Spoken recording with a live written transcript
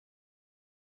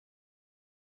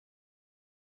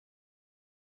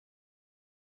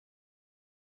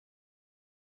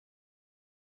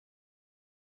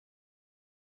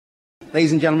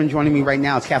Ladies and gentlemen, joining me right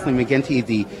now is Kathleen McGinty,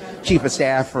 the Chief of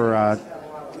Staff for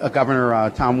Governor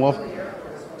Tom Wolf.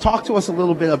 Talk to us a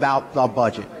little bit about the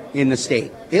budget in the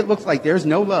state. It looks like there's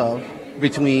no love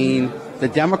between the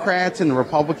Democrats and the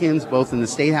Republicans, both in the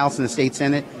State House and the State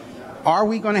Senate. Are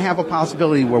we going to have a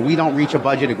possibility where we don't reach a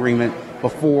budget agreement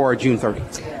before June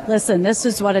 30th? Listen, this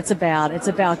is what it's about. It's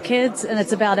about kids and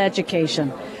it's about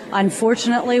education.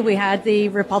 Unfortunately, we had the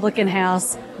Republican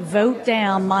House vote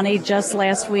down money just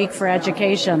last week for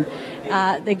education.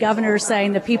 The governor is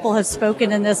saying the people have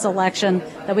spoken in this election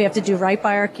that we have to do right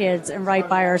by our kids and right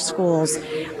by our schools.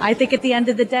 I think at the end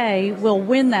of the day, we'll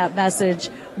win that message,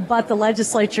 but the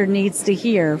legislature needs to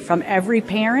hear from every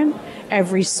parent,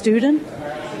 every student,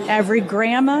 every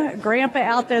grandpa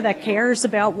out there that cares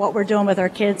about what we're doing with our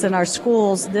kids and our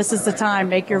schools. This is the time.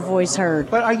 Make your voice heard.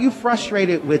 But are you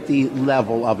frustrated with the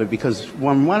level of it? Because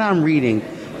from what I'm reading,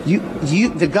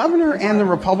 the governor and the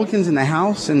Republicans in the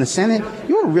House and the Senate,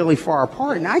 you're really far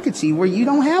apart. And I could see where you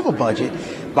don't have a budget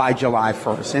by July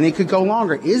 1st, and it could go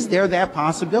longer. Is there that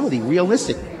possibility,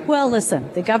 realistically? Well, listen,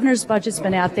 the governor's budget's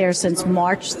been out there since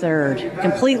March 3rd.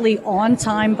 Completely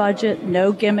on-time budget,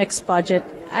 no gimmicks budget.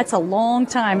 That's a long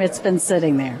time it's been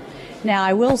sitting there. Now,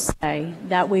 I will say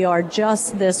that we are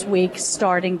just this week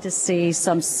starting to see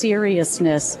some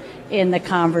seriousness in the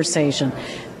conversation.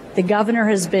 The governor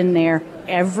has been there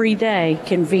every day,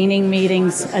 convening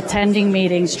meetings, attending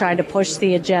meetings, trying to push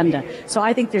the agenda. So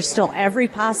I think there's still every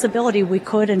possibility we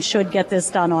could and should get this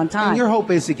done on time. And your hope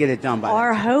is to get it done by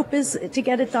Our hope is to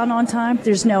get it done on time.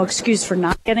 There's no excuse for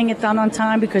not getting it done on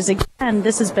time because, again,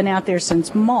 this has been out there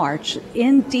since March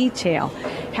in detail.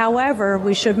 However,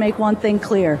 we should make one thing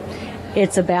clear.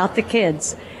 It's about the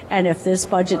kids. And if this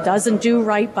budget doesn't do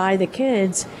right by the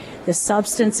kids, the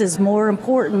substance is more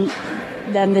important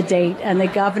than the date, and the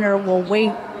governor will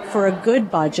wait for a good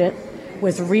budget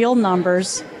with real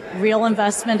numbers, real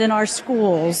investment in our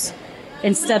schools,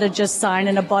 instead of just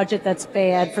signing a budget that's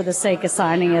bad for the sake of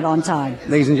signing it on time.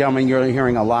 Ladies and gentlemen, you're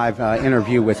hearing a live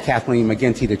interview with Kathleen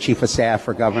McGinty, the Chief of Staff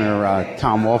for Governor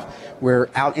Tom Wolf. We're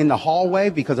out in the hallway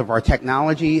because of our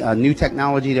technology, new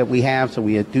technology that we have, so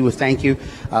we do a thank you.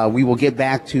 We will get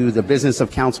back to the business of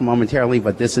council momentarily,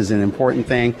 but this is an important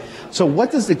thing. So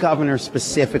what does the governor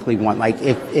specifically want? Like,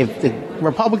 if the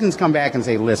Republicans come back and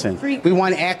say, listen, we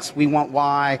want X, we want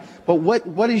Y, but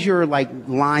what is your,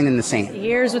 line in the sand?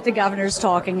 Here's what the governor's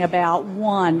talking about.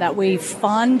 One, that we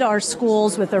fund our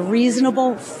schools with a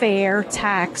reasonable, fair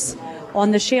tax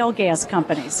on the shale gas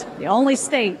companies, the only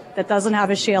state that doesn't have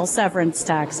a shale severance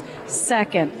tax.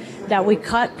 Second, that we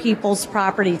cut people's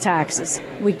property taxes.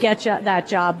 We get that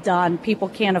job done. People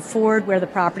can't afford where the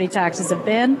property taxes have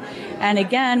been. And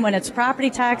again, when it's property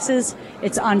taxes,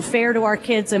 it's unfair to our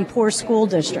kids in poor school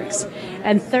districts.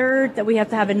 And third, that we have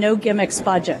to have a no gimmicks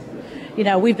budget. You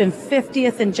know, we've been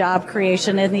 50th in job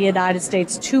creation in the United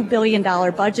States, $2 billion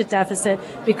budget deficit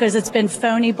because it's been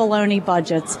phony baloney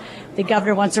budgets. The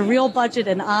governor wants a real budget,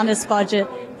 an honest budget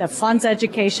that funds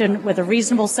education with a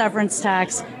reasonable severance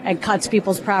tax and cuts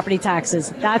people's property taxes.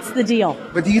 That's the deal.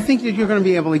 But do you think that you're going to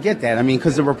be able to get that? I mean,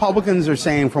 because the Republicans are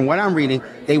saying, from what I'm reading,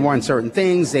 they want certain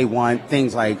things. They want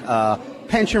things like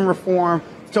pension reform.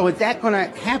 So is that going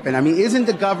to happen? I mean, isn't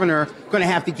the governor going to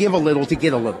have to give a little to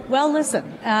get a little? Well, listen,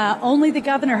 only the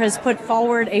governor has put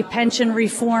forward a pension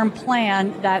reform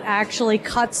plan that actually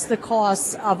cuts the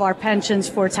costs of our pensions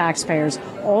for taxpayers.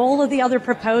 All of the other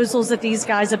proposals that these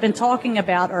guys have been talking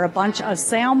about are a bunch of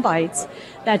sound bites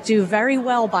that do very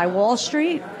well by Wall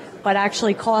Street, but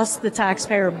actually cost the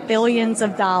taxpayer billions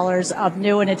of dollars of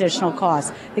new and additional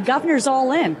costs. The governor's all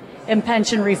in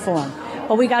pension reform.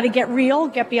 But we got to get real,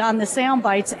 get beyond the sound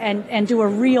bites, and do a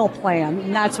real plan.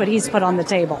 And that's what he's put on the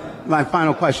table. My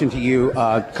final question to you,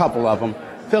 a couple of them.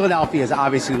 Philadelphia is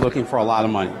obviously looking for a lot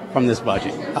of money from this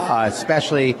budget,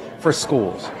 especially for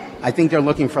schools. I think they're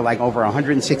looking for over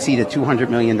 $160 to $200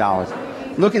 million.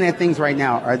 Looking at things right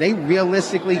now, are they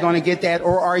realistically going to get that?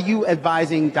 Or are you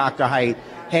advising Dr. Haidt,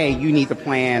 hey, you need to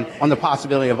plan on the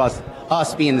possibility of us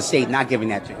being the state not giving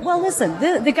that to you? Well, listen,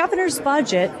 the governor's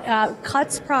budget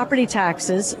cuts property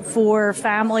taxes for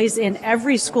families in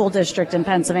every school district in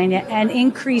Pennsylvania and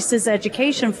increases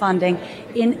education funding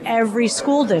in every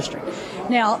school district.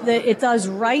 Now, it does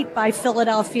right by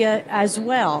Philadelphia as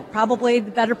well. Probably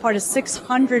the better part of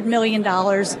 $600 million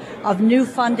of new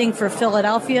funding for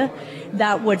Philadelphia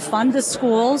that would fund the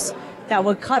schools, that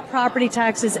would cut property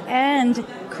taxes, and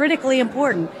critically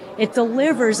important, it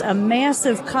delivers a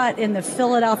massive cut in the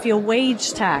Philadelphia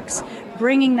wage tax,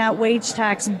 bringing that wage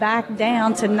tax back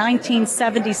down to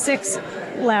 1976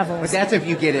 levels. But that's if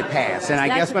you get it passed. And I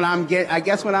guess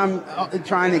what I'm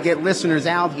trying to get listeners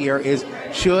out here is,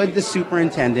 should the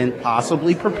superintendent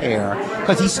possibly prepare,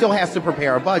 because he still has to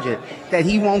prepare a budget, that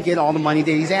he won't get all the money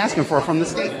that he's asking for from the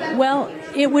state? Well,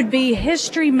 it would be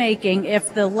history making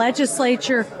if the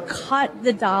legislature cut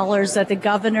the dollars that the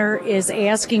governor is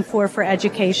asking for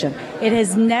education. It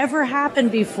has never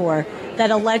happened before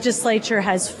that a legislature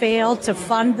has failed to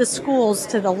fund the schools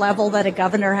to the level that a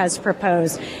governor has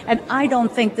proposed. And I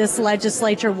don't think this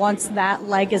legislature wants that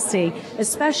legacy,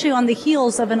 especially on the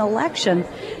heels of an election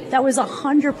that was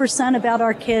 100% about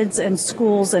our kids and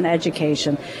schools and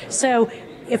education. So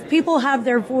if people have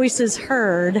their voices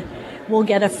heard, we'll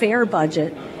get a fair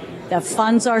budget that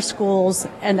funds our schools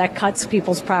and that cuts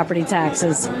people's property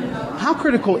taxes. How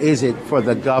critical is it for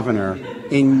the governor,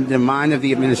 in the mind of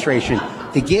the administration,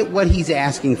 to get what he's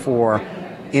asking for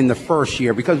in the first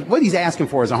year? Because what he's asking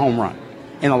for is a home run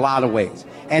in a lot of ways.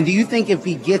 And do you think if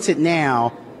he gets it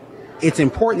now, it's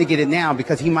important to get it now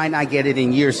because he might not get it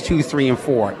in years 2, 3, and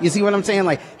 4? You see what I'm saying?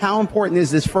 Like, how important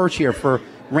is this first year for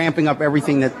ramping up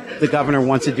everything that the governor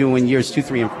wants to do in years 2,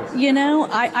 3, and 4? You know,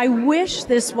 I wish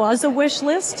this was a wish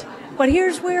list, but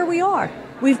here's where we are.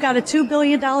 We've got a $2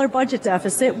 billion budget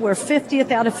deficit. We're 50th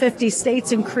out of 50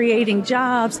 states in creating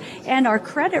jobs, and our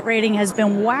credit rating has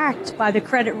been whacked by the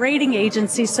credit rating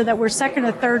agencies so that we're second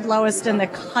or third lowest in the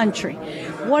country.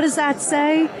 What does that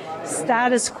say?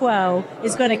 Status quo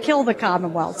is going to kill the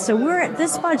Commonwealth. So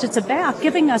this budget's about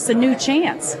giving us a new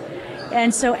chance.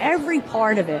 And so every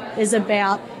part of it is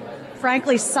about,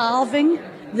 frankly, solving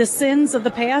the sins of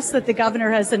the past that the governor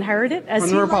has inherited. From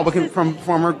the Republican, from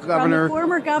former governor. From the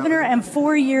former governor, and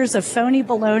 4 years of phony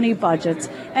baloney budgets.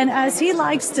 And as he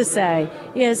likes to say,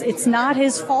 it's not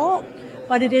his fault,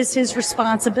 but it is his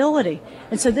responsibility.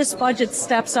 And so this budget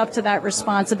steps up to that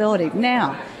responsibility.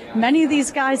 Now, many of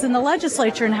these guys in the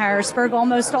legislature in Harrisburg,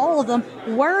 almost all of them,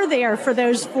 were there for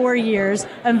those 4 years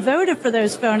and voted for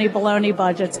those phony baloney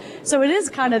budgets. So it is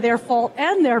kind of their fault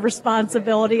and their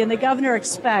responsibility, and the governor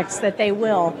expects that they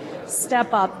will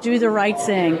step up, do the right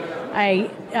thing, a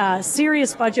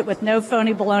serious budget with no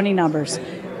phony baloney numbers,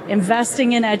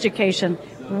 investing in education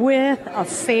with a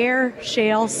fair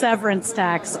shale severance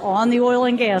tax on the oil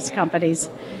and gas companies,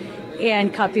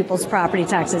 and cut people's property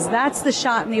taxes. That's the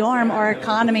shot in the arm our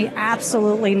economy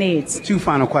absolutely needs. 2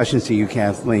 final questions to you,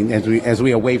 Kathleen, as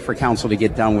we await for council to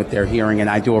get done with their hearing, and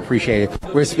I do appreciate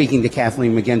it. We're speaking to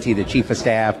Kathleen McGinty, the Chief of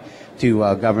Staff to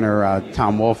Governor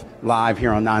Tom Wolf, live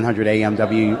here on 900 AM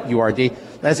WURD.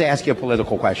 Let's ask you a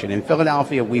political question. In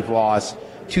Philadelphia, we've lost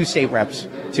 2 state reps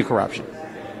to corruption.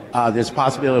 There's a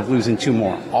possibility of losing 2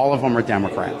 more. All of them are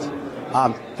Democrats.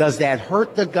 Does that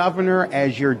hurt the governor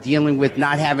as you're dealing with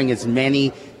not having as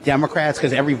many Democrats,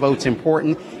 because every vote's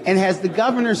important? And has the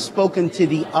governor spoken to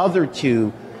the other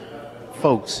 2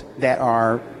 folks that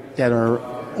are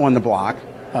on the block,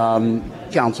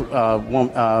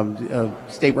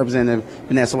 State Representative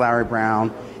Vanessa Larry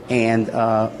Brown and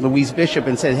Louise Bishop,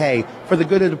 and said, hey, for the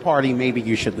good of the party, maybe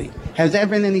you should leave? Has there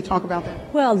been any talk about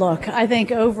that? Well, look, I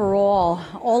think overall,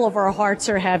 all of our hearts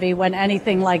are heavy when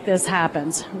anything like this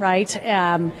happens, right?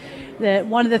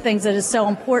 One of the things that is so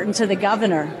important to the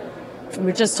governor,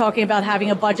 we're just talking about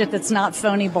having a budget that's not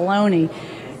phony baloney.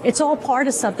 It's all part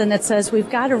of something that says we've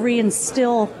got to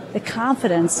reinstill the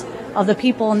confidence of the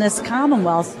people in this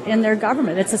Commonwealth in their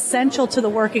government. It's essential to the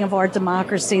working of our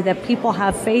democracy that people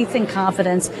have faith and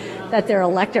confidence that their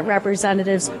elected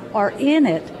representatives are in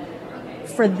it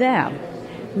for them,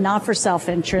 not for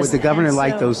self-interest. Would the governor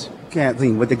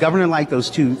Kathleen, would the governor like those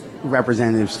 2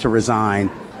 representatives to resign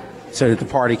so that the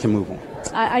party can move on?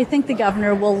 I think the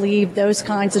governor will leave those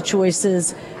kinds of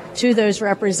choices to those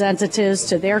representatives,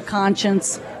 to their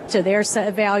conscience, to their set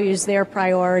of values, their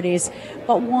priorities.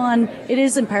 But 1, it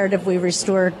is imperative we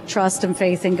restore trust and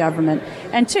faith in government.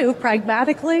 And 2,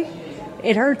 pragmatically,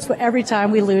 it hurts every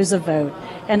time we lose a vote.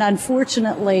 And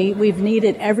unfortunately, we've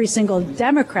needed every single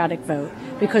Democratic vote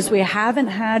because we haven't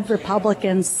had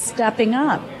Republicans stepping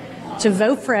up to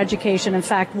vote for education. In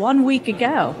fact, 1 week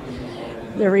ago,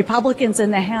 the Republicans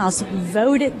in the House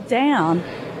voted down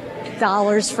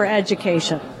dollars for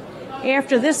education.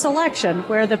 After this election,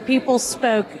 where the people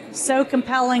spoke so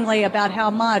compellingly about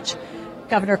how much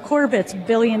Governor Corbett's $1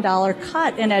 billion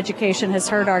cut in education has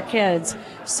hurt our kids.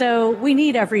 So we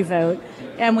need every vote,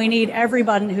 and we need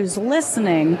everybody who's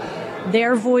listening,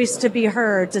 their voice to be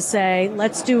heard, to say,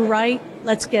 let's do right,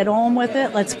 let's get on with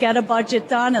it, let's get a budget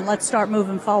done, and let's start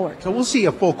moving forward. So we'll see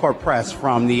a full court press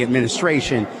from the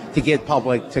administration to get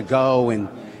public to go and,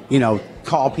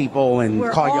 call people and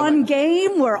we're call you. on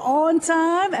game, we're on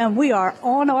time, and we are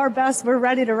on our best. We're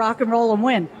ready to rock and roll and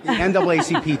win. The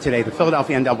NAACP today, the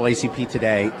Philadelphia NAACP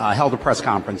today, held a press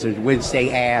conference in which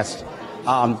they asked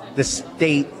the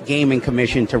State Gaming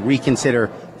Commission to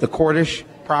reconsider the Cordish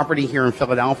property here in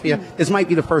Philadelphia. This might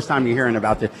be the first time you're hearing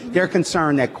about this. They're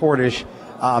concerned that Cordish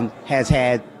has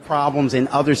had problems in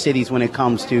other cities when it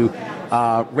comes to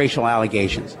racial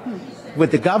allegations.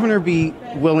 Would the governor be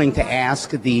willing to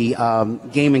ask the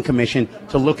Gaming Commission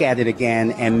to look at it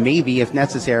again and maybe, if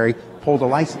necessary, pull the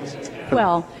license?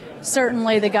 Well,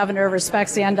 certainly the governor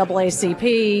respects the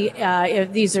NAACP.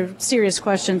 If these are serious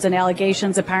questions and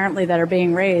allegations apparently that are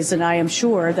being raised, and I am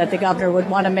sure that the governor would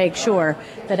want to make sure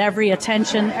that every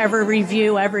attention, every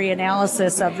review, every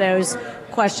analysis of those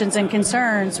questions and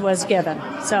concerns was given.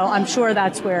 So I'm sure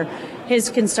that's where his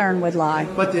concern would lie.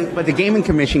 But the Gaming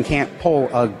Commission can't pull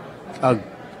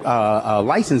a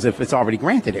license if it's already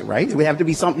granted it, right? It would have to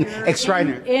be something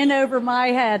extraordinary. In over my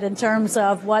head in terms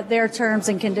of what their terms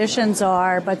and conditions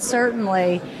are, but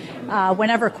certainly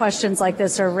whenever questions like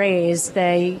this are raised,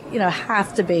 they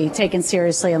have to be taken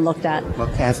seriously and looked at. Well,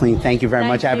 Kathleen, thank you very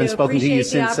much. I haven't spoken to you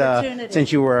Appreciate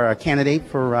since you were a candidate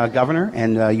for governor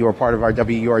and you were part of our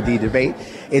WURD debate.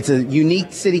 It's a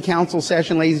unique city council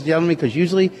session, ladies and gentlemen, because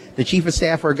usually the chief of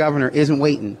staff or a governor isn't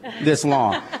waiting this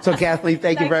long. So, Kathleen,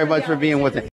 thank you very much for being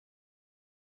with us.